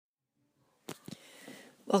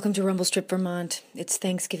Welcome to Rumble Strip, Vermont. It's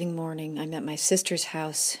Thanksgiving morning. I'm at my sister's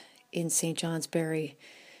house in St. Johnsbury,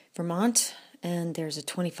 Vermont, and there's a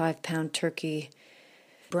 25-pound turkey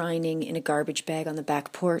brining in a garbage bag on the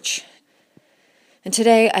back porch. And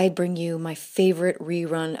today I bring you my favorite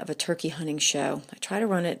rerun of a turkey hunting show. I try to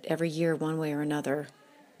run it every year one way or another,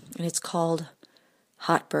 and it's called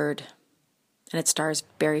Hot Bird, and it stars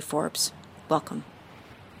Barry Forbes. Welcome.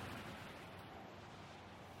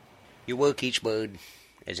 You work each bird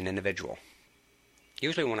as an individual.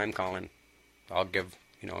 Usually when I'm calling, I'll give,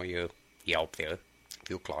 you yelp there, a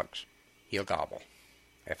few clucks, he'll gobble.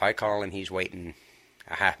 If I call and he's waiting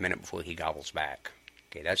a half minute before he gobbles back,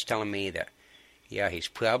 okay, that's telling me that, yeah, he's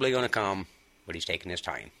probably going to come, but he's taking his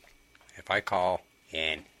time. If I call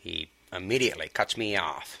and he immediately cuts me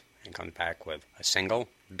off and comes back with a single,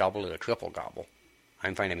 double, or triple gobble,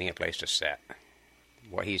 I'm finding me a place to sit.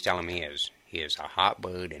 What he's telling me is he is a hot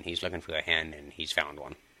bird and he's looking for a hen and he's found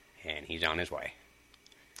one and he's on his way.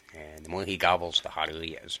 And the more he gobbles, the hotter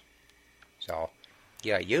he is. So,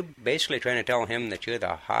 yeah, you're basically trying to tell him that you're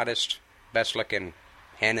the hottest, best-looking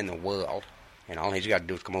hen in the world, and all he's got to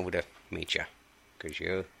do is come over to meet you, because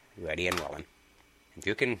you're ready and willing. If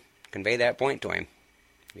you can convey that point to him,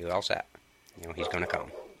 you're all set. He's going to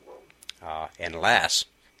come. Unless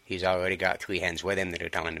he's already got 3 hens with him that are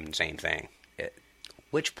telling him the same thing. At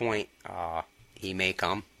which point, he may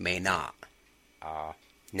come, may not.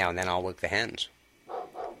 Now and then I'll work the hens,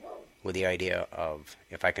 with the idea of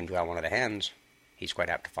if I can draw one of the hens, he's quite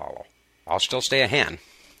apt to follow. I'll still stay a hen,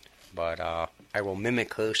 but I will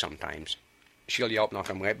mimic her sometimes. She'll yelp and I'll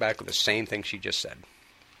come right back with the same thing she just said.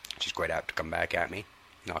 She's quite apt to come back at me,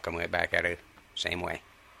 and I'll come right back at her same way.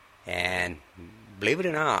 And believe it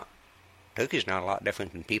or not, turkey's not a lot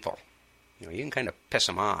different than people. You can kind of piss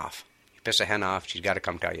them off. You piss a hen off, she's got to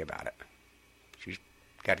come tell you about it. She's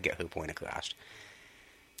got to get her point across.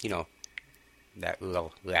 That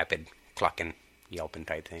real rapid clucking, yelping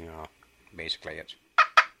type thing. Basically, it's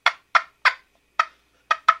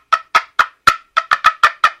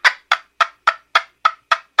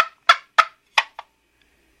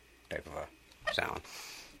type of a sound.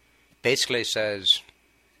 Basically says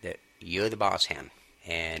that you're the boss hen,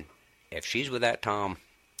 and if she's with that tom,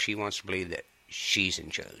 she wants to believe that she's in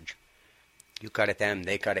charge. You cut at them,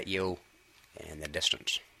 they cut at you, and the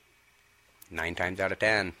distance. 9 times out of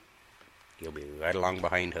 10, you'll be right along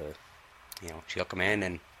behind her. She'll come in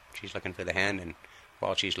and she's looking for the hen, and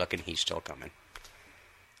while she's looking, he's still coming.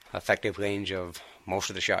 Effective range of most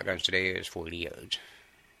of the shotguns today is 40 yards.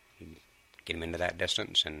 You get him into that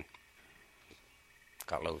distance and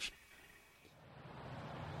cut loose.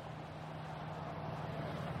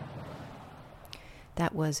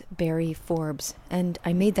 That was Barry Forbes, and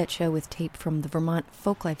I made that show with tape from the Vermont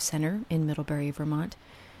Folklife Center in Middlebury, Vermont.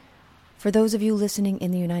 For those of you listening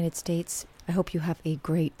in the United States, I hope you have a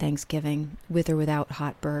great Thanksgiving, with or without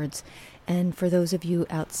hot birds. And for those of you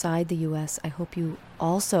outside the U.S., I hope you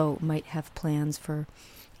also might have plans for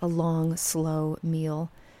a long, slow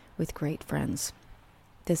meal with great friends.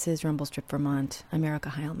 This is Rumble Strip, Vermont. I'm Erica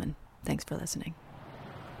Heilman. Thanks for listening.